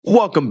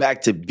Welcome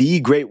back to Be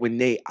Great with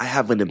Nate. I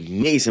have an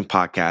amazing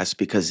podcast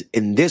because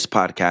in this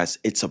podcast,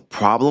 it's a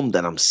problem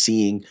that I'm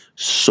seeing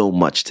so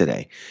much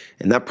today.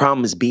 And that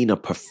problem is being a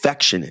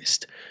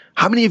perfectionist.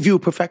 How many of you are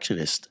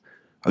perfectionists?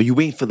 Are you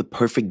waiting for the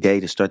perfect day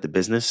to start the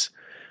business?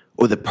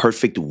 Or the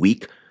perfect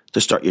week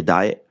to start your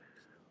diet?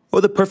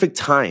 Or the perfect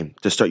time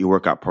to start your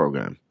workout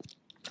program?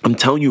 I'm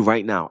telling you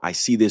right now, I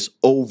see this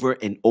over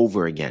and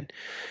over again.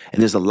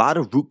 And there's a lot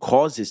of root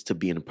causes to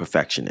being a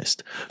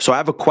perfectionist. So I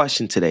have a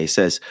question today. It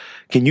says,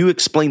 can you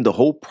explain the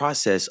whole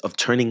process of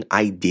turning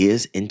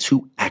ideas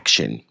into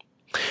action?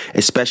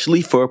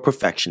 Especially for a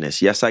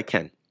perfectionist. Yes, I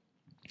can.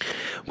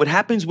 What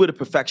happens with a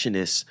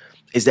perfectionist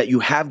is that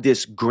you have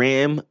this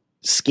grand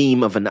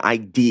scheme of an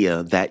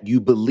idea that you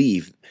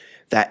believe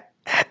that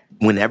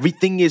when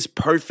everything is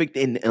perfect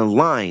and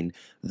aligned,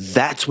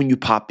 that's when you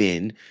pop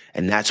in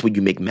and that's when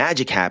you make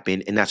magic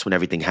happen and that's when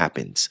everything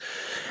happens.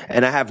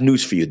 And I have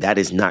news for you. That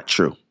is not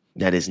true.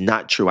 That is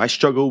not true. I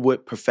struggled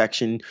with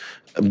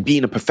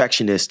being a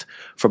perfectionist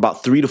for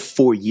about 3 to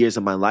 4 years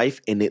of my life.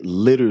 And it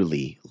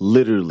literally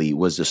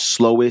was the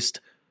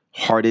slowest,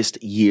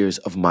 hardest years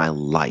of my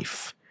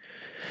life.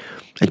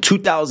 In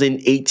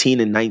 2018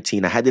 and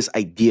 19, I had this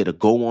idea to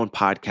go on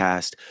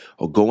podcast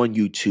or go on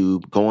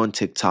YouTube, go on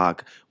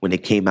TikTok when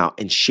it came out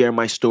and share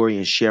my story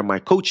and share my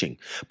coaching.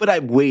 But I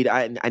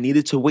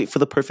needed to wait for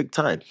the perfect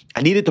time.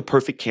 I needed the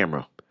perfect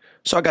camera.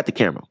 So I got the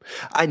camera.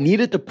 I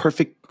needed the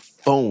perfect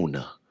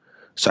phone.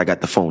 So I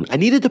got the phone. I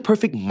needed the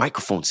perfect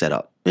microphone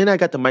setup. And I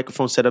got the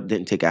microphone set up,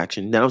 didn't take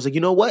action. Then I was like,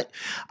 you know what?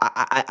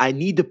 I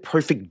need the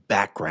perfect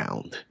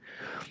background.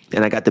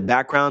 And I got the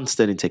background,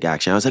 still didn't take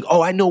action. I was like,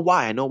 oh, I know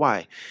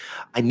why.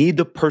 I need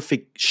the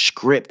perfect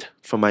script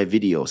for my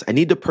videos. I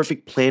need the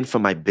perfect plan for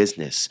my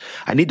business.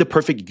 I need the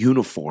perfect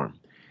uniform.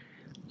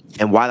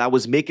 And while I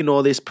was making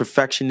all this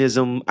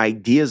perfectionism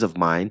ideas of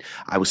mine,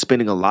 I was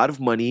spending a lot of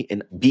money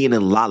and being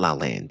in la la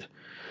land.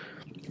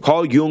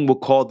 Carl Jung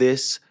would call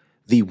this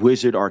the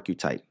wizard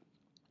archetype.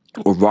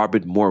 Or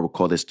Robert Moore would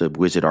call this the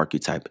wizard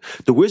archetype.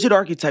 The wizard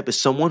archetype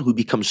is someone who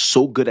becomes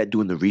so good at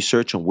doing the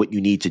research on what you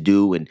need to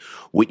do and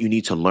what you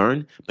need to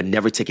learn, but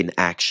never taking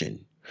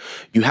action.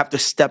 You have to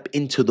step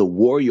into the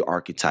warrior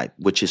archetype,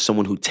 which is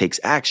someone who takes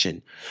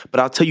action. But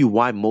I'll tell you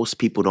why most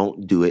people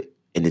don't do it,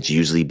 and it's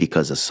usually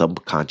because of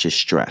subconscious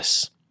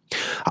stress.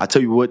 I'll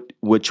tell you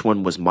which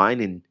one was mine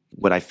and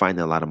what I find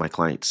in a lot of my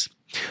clients.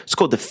 It's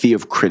called the fear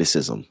of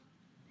criticism.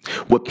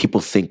 What people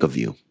think of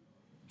you.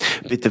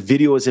 If the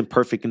video isn't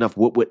perfect enough,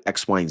 what would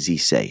X, Y, and Z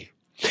say?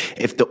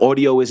 If the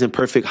audio isn't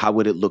perfect, how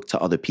would it look to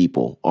other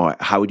people? Or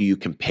how do you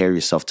compare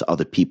yourself to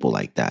other people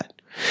like that?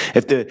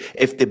 If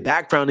the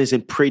background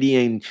isn't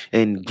pretty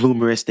and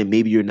glamorous, then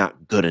maybe you're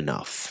not good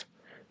enough.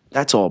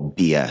 That's all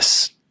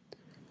BS.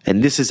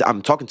 And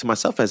I'm talking to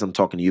myself as I'm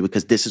talking to you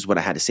because this is what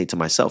I had to say to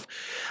myself.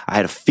 I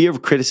had a fear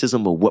of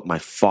criticism of what my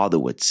father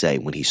would say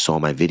when he saw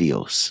my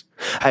videos.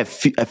 I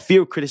have a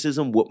fear of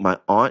criticism what my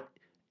aunt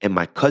and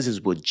my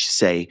cousins would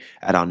say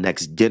at our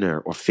next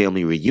dinner or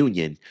family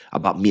reunion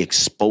about me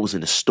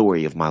exposing the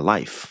story of my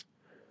life.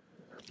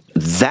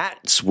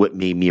 That's what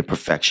made me a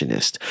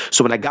perfectionist.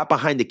 So when I got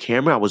behind the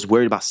camera, I was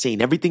worried about saying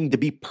everything to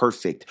be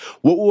perfect.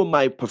 What would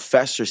my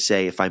professor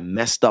say if I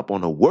messed up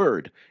on a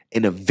word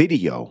in a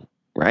video,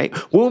 right?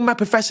 What would my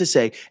professor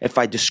say if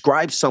I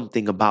described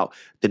something about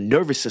the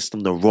nervous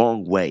system the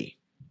wrong way?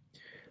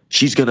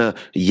 She's going to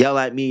yell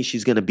at me.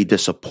 She's going to be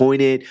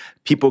disappointed.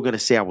 People are going to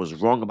say I was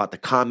wrong about the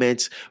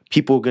comments.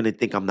 People are going to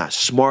think I'm not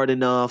smart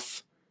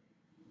enough.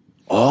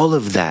 All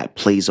of that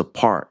plays a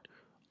part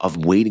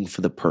of waiting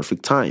for the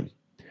perfect time.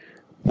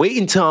 Wait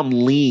until I'm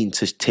lean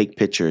to take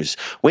pictures.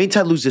 Wait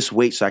until I lose this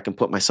weight so I can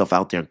put myself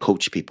out there and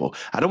coach people.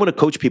 I don't want to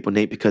coach people,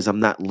 Nate, because I'm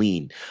not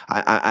lean.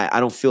 I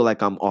don't feel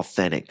like I'm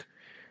authentic.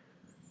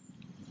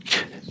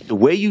 The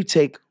way you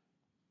take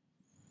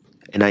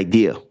an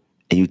idea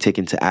and you take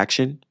into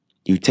action,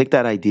 you take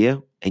that idea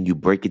and you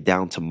break it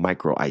down to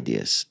micro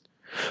ideas.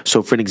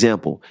 So for an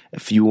example,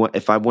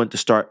 if I want to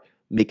start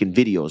making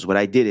videos, what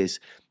I did is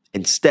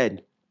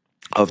instead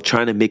of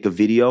trying to make a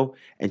video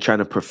and trying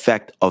to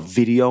perfect a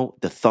video,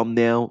 the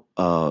thumbnail,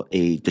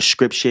 a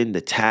description,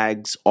 the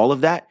tags, all of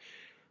that,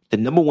 the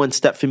number one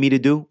step for me to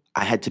do,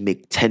 I had to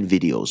make 10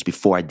 videos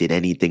before I did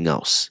anything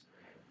else.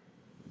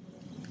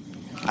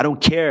 I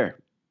don't care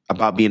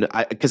about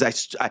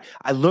because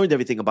I learned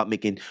everything about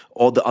making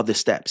all the other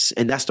steps.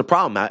 And that's the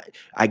problem.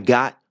 I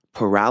got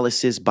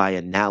paralysis by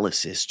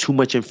analysis. Too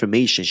much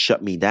information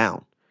shut me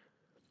down.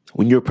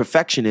 When you're a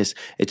perfectionist,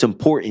 it's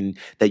important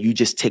that you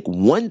just take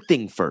one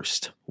thing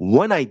first,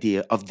 one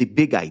idea of the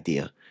big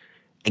idea,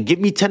 and give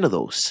me 10 of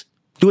those.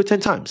 Do it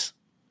 10 times.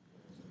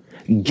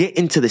 Get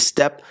into the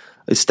step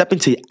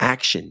into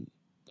action.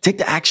 Take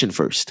the action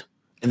first.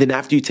 And then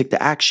after you take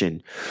the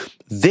action,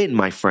 then,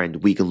 my friend,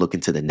 we can look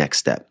into the next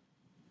step.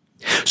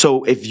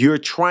 So if you're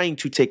trying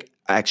to take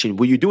action,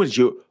 what you're doing is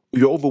you're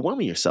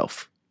overwhelming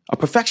yourself. A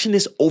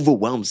perfectionist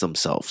overwhelms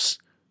themselves.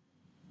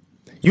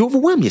 You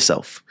overwhelm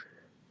yourself.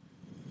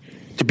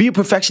 To be a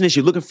perfectionist,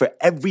 you're looking for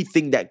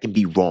everything that can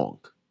be wrong.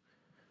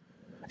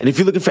 And if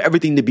you're looking for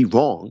everything to be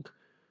wrong,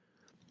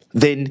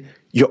 then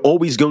You're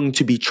always going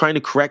to be trying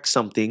to correct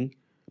something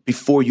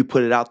before you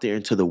put it out there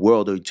into the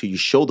world or until you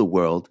show the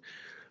world.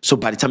 So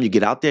by the time you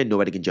get out there,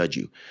 nobody can judge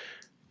you.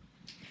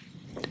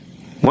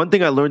 One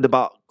thing I learned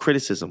about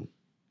criticism,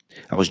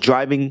 I was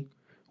driving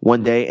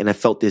one day and I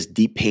felt this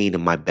deep pain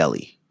in my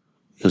belly.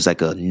 It was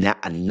like a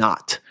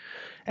knot.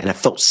 And I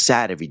felt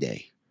sad every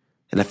day.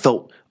 And I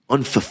felt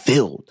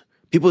unfulfilled.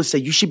 People would say,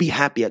 you should be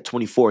happy at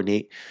 24,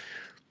 Nate.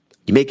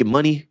 You're making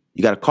money.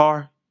 You got a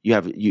car. You're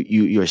a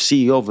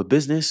CEO of a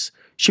business.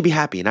 You should be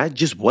happy. And I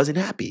just wasn't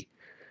happy.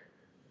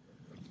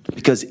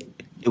 Because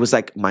it was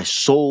like my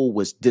soul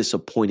was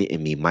disappointed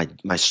in me.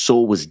 My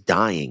soul was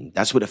dying.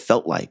 That's what it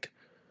felt like.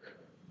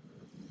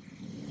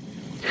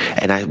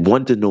 And I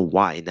wanted to know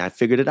why. And I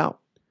figured it out.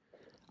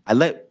 I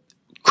let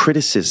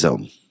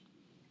criticism,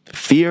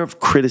 fear of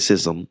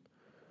criticism,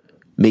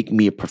 make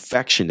me a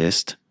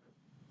perfectionist,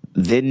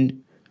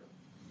 then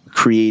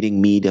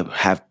creating me to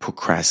have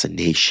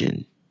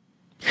procrastination.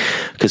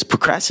 Because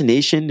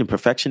procrastination and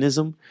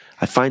perfectionism,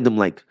 I find them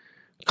like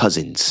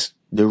cousins.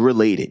 They're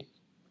related.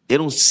 They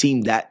don't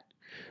seem that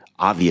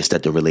obvious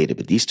that they're related,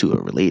 but these two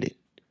are related.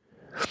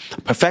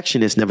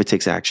 Perfectionist never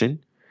takes action,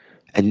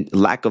 and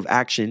lack of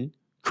action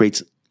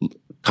creates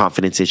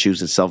confidence issues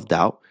and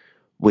self-doubt,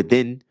 which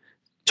then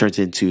turns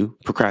into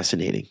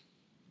procrastinating.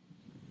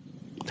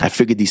 I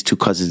figured these two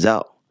cousins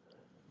out.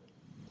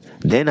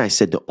 Then I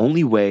said the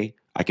only way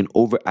I can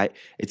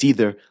it's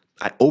either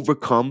I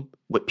overcome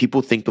what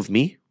people think of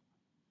me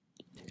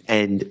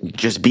and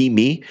just be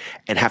me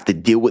and have to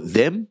deal with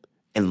them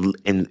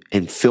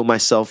and feel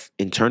myself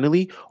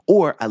internally,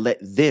 or I let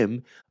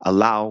them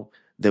allow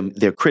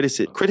their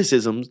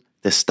criticisms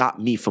to stop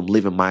me from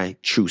living my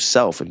true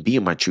self and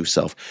being my true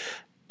self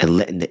and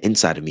letting the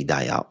inside of me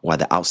die out while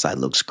the outside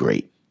looks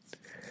great.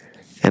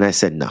 And I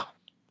said, no,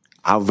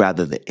 I'd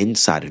rather the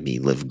inside of me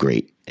live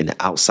great and the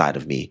outside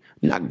of me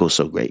not go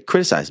so great.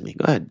 Criticize me.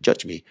 Go ahead,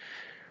 judge me.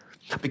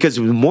 Because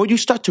the more you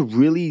start to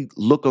really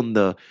look on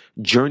the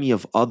journey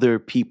of other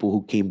people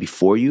who came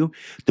before you,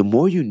 the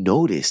more you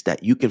notice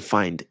that you can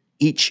find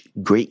each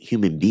great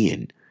human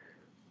being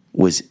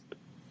was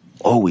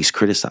always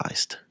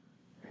criticized.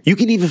 You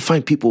can even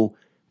find people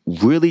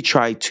really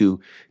try to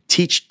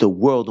teach the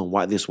world on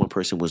why this one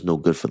person was no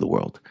good for the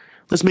world.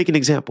 Let's make an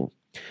example.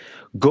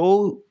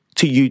 Go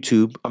to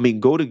YouTube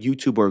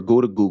or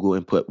go to Google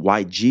and put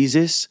why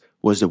Jesus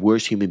was the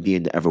worst human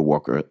being to ever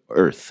walk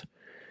earth.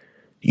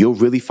 You'll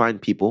really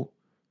find people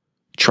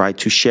try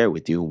to share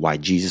with you why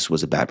Jesus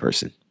was a bad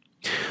person.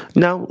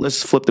 Now,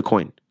 let's flip the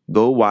coin.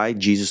 Go why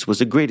Jesus was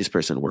the greatest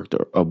person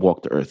to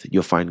walk the earth.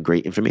 You'll find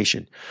great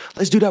information.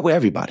 Let's do that with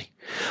everybody.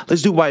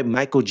 Let's do why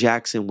Michael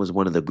Jackson was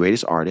one of the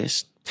greatest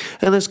artists.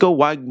 And let's go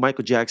why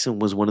Michael Jackson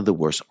was one of the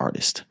worst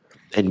artists.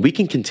 And we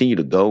can continue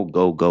to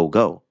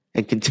go,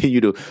 and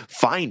continue to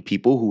find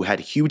people who had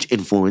huge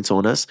influence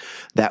on us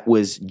that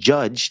was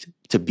judged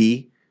to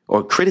be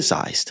or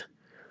criticized.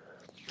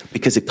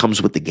 Because it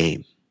comes with the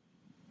game.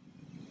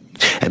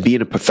 And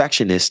being a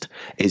perfectionist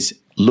is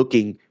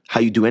looking how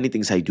you do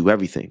anything is how you do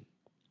everything.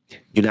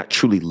 You're not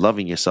truly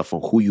loving yourself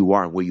on who you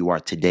are and where you are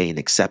today and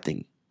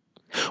accepting.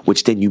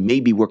 Which then you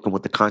may be working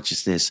with the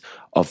consciousness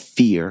of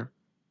fear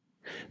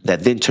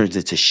that then turns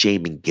into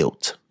shame and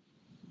guilt.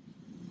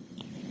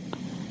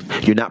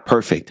 You're not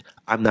perfect.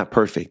 I'm not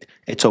perfect.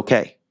 It's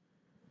okay.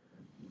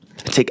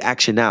 Take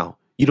action now.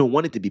 You don't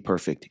want it to be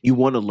perfect. You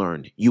want to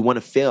learn. You want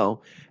to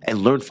fail and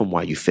learn from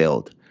why you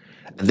failed.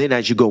 And then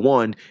as you go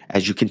on,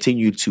 as you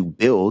continue to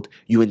build,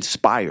 you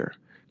inspire.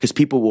 Because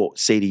people will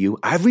say to you,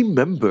 I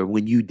remember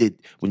when you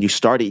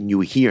started and you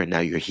were here and now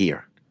you're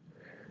here.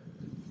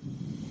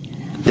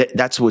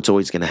 That's what's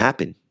always going to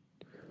happen.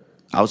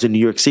 I was in New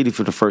York City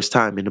for the first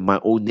time in my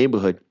old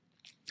neighborhood,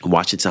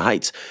 Washington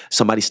Heights.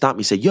 Somebody stopped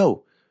me and said,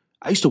 yo,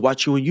 I used to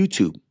watch you on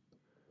YouTube.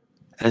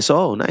 And I said,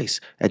 oh, nice.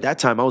 At that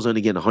time, I was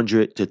only getting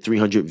 100 to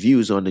 300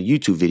 views on the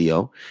YouTube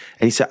video.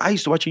 And he said, I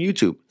used to watch your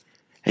YouTube.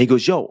 And he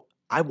goes, yo,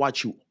 I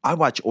watch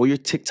all your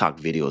TikTok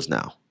videos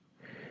now.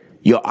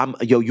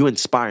 You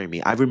inspire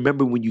me. I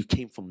remember when you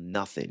came from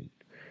nothing.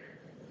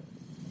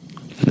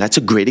 And that's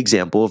a great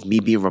example of me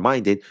being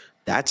reminded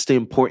that's the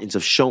importance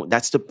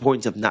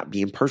of not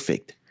being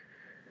perfect.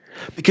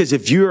 Because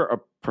if you're a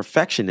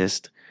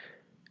perfectionist,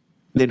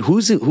 then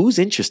who's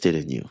interested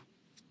in you?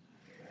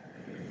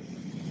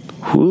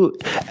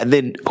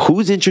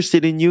 Who's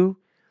interested in you?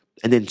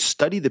 And then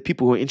study the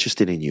people who are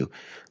interested in you.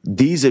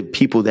 These are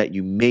people that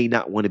you may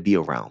not want to be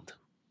around.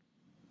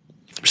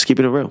 Just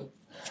keeping it real.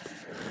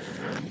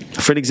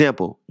 For an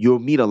example, you'll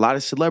meet a lot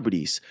of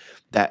celebrities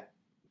and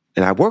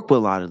I work with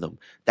a lot of them,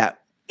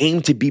 that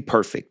aim to be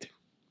perfect.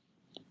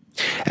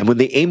 And when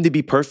they aim to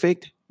be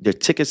perfect, their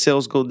ticket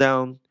sales go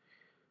down,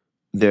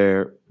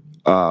 their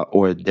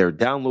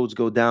downloads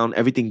go down,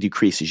 everything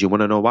decreases. You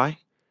want to know why?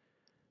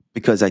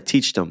 Because I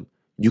teach them,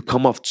 you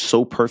come off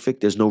so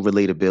perfect, there's no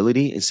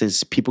relatability. And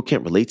since people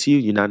can't relate to you,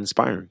 you're not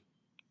inspiring.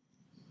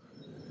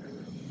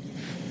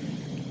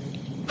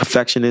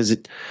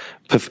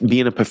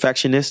 Being a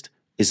perfectionist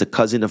is a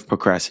cousin of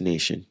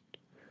procrastination.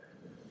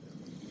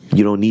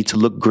 You don't need to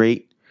look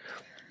great.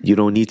 You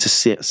don't need to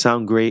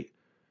sound great.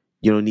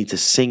 You don't need to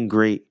sing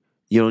great.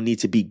 You don't need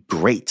to be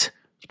great.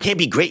 You can't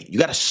be great. You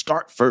got to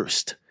start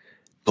first.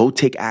 Go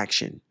take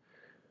action.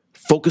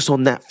 Focus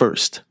on that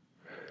first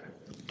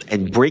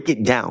and break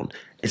it down.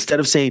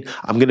 Instead of saying,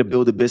 I'm going to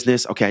build a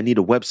business. Okay, I need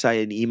a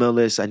website, an email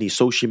list. I need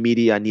social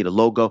media. I need a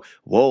logo.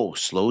 Whoa,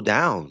 slow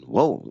down.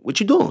 Whoa, what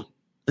you doing?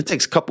 It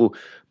takes a couple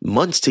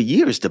months to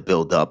years to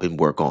build up and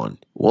work on.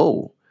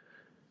 Whoa.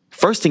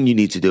 First thing you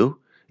need to do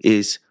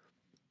is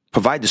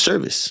provide the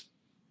service.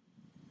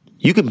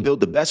 You can build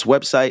the best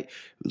website,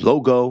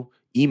 logo,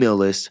 email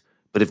list,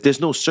 but if there's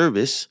no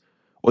service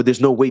or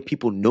there's no way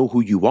people know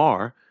who you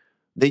are,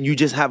 then you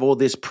just have all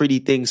this pretty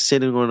things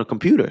sitting on a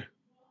computer.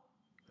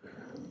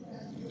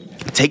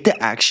 Take the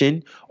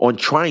action on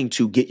trying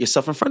to get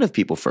yourself in front of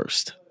people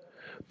first.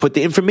 Put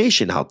the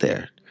information out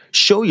there.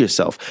 Show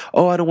yourself.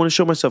 Oh, I don't want to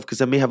show myself because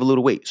I may have a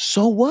little weight.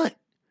 So what?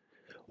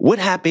 What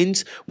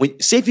happens when,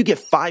 say if you get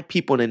 5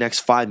 people in the next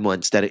 5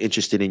 months that are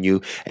interested in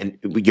you and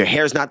your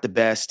hair's not the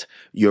best,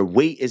 your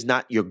weight is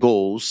not your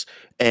goals,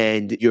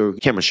 and you're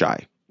camera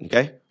shy,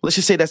 okay? Let's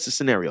just say that's the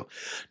scenario.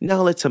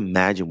 Now let's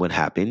imagine what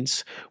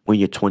happens when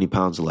you're 20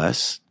 pounds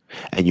less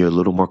and you're a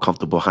little more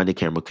comfortable behind the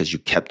camera because you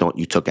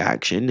took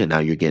action and now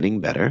you're getting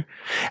better.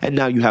 And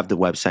now you have the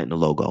website and the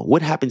logo.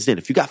 What happens then?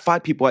 If you got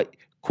 5 people at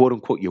quote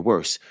unquote your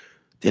worst,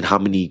 then how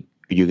many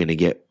are you going to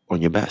get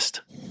on your best?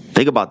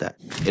 Think about that.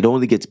 It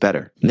only gets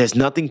better. And there's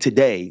nothing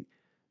today.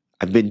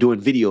 I've been doing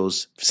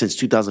videos since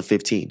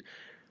 2015.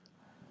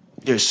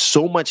 There's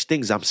so much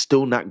things I'm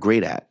still not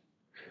great at.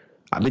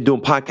 I've been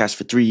doing podcasts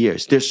for 3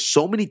 years. There's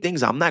so many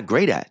things I'm not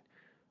great at.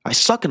 I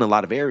suck in a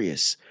lot of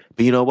areas.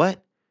 But you know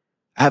what?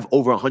 I have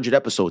over 100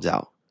 episodes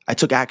out. I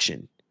took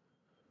action.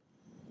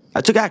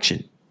 I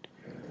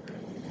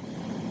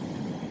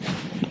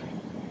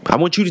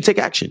want you to take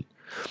action.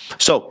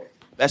 So,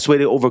 best way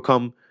to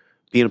overcome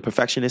being a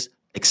perfectionist,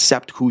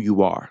 accept who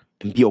you are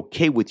and be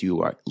okay with who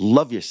you are.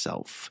 Love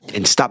yourself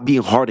and stop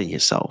being hard on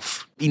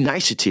yourself. Be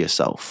nicer to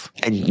yourself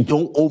and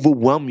don't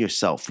overwhelm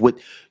yourself with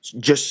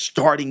just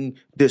starting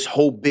this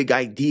whole big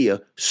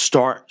idea.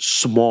 Start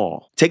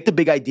small. Take the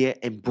big idea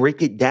and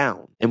break it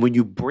down. And when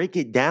you break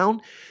it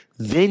down,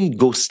 then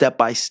go step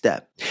by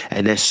step.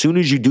 And as soon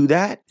as you do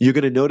that, you're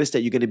going to notice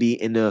that you're going to be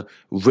in a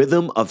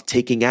rhythm of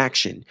taking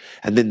action.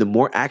 And then the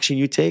more action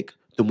you take,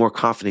 the more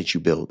confidence you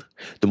build.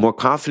 The more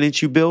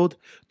confidence you build,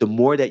 the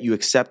more that you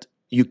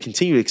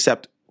continue to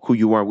accept who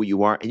you are, what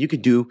you are, and you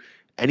can do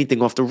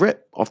anything off the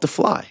rip, off the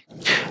fly.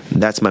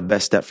 That's my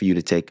best step for you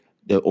to take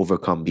to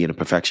overcome being a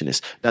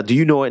perfectionist. Now, do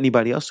you know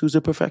anybody else who's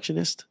a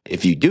perfectionist?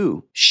 If you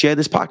do, share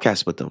this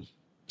podcast with them.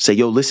 Say,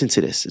 yo, listen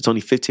to this. It's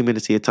only 15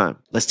 minutes of your time.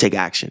 Let's take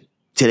action.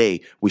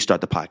 Today, we start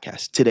the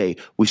podcast. Today,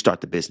 we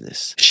start the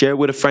business. Share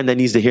with a friend that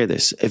needs to hear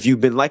this. If you've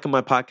been liking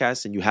my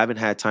podcast and you haven't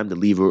had time to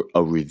leave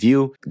a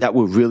review, that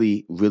would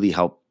really, really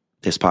help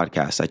this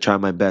podcast. I try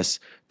my best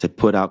to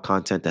put out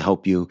content to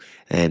help you.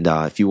 And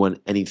if you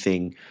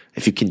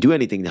can do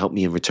anything to help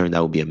me in return,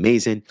 that would be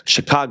amazing.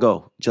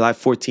 Chicago, July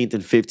 14th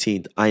and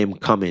 15th, I am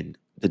coming.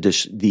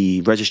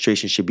 The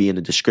registration should be in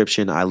the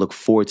description. I look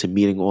forward to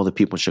meeting all the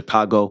people in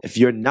Chicago. If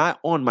you're not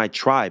on my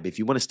tribe, if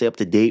you want to stay up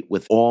to date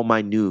with all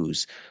my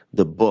news,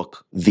 the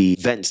book, the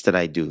events that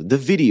I do, the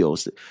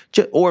videos,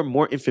 or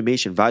more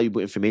information, valuable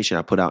information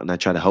I put out and I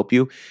try to help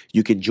you,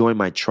 you can join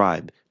my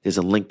tribe. There's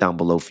a link down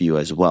below for you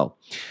as well.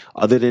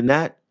 Other than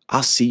that,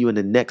 I'll see you in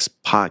the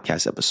next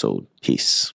podcast episode. Peace.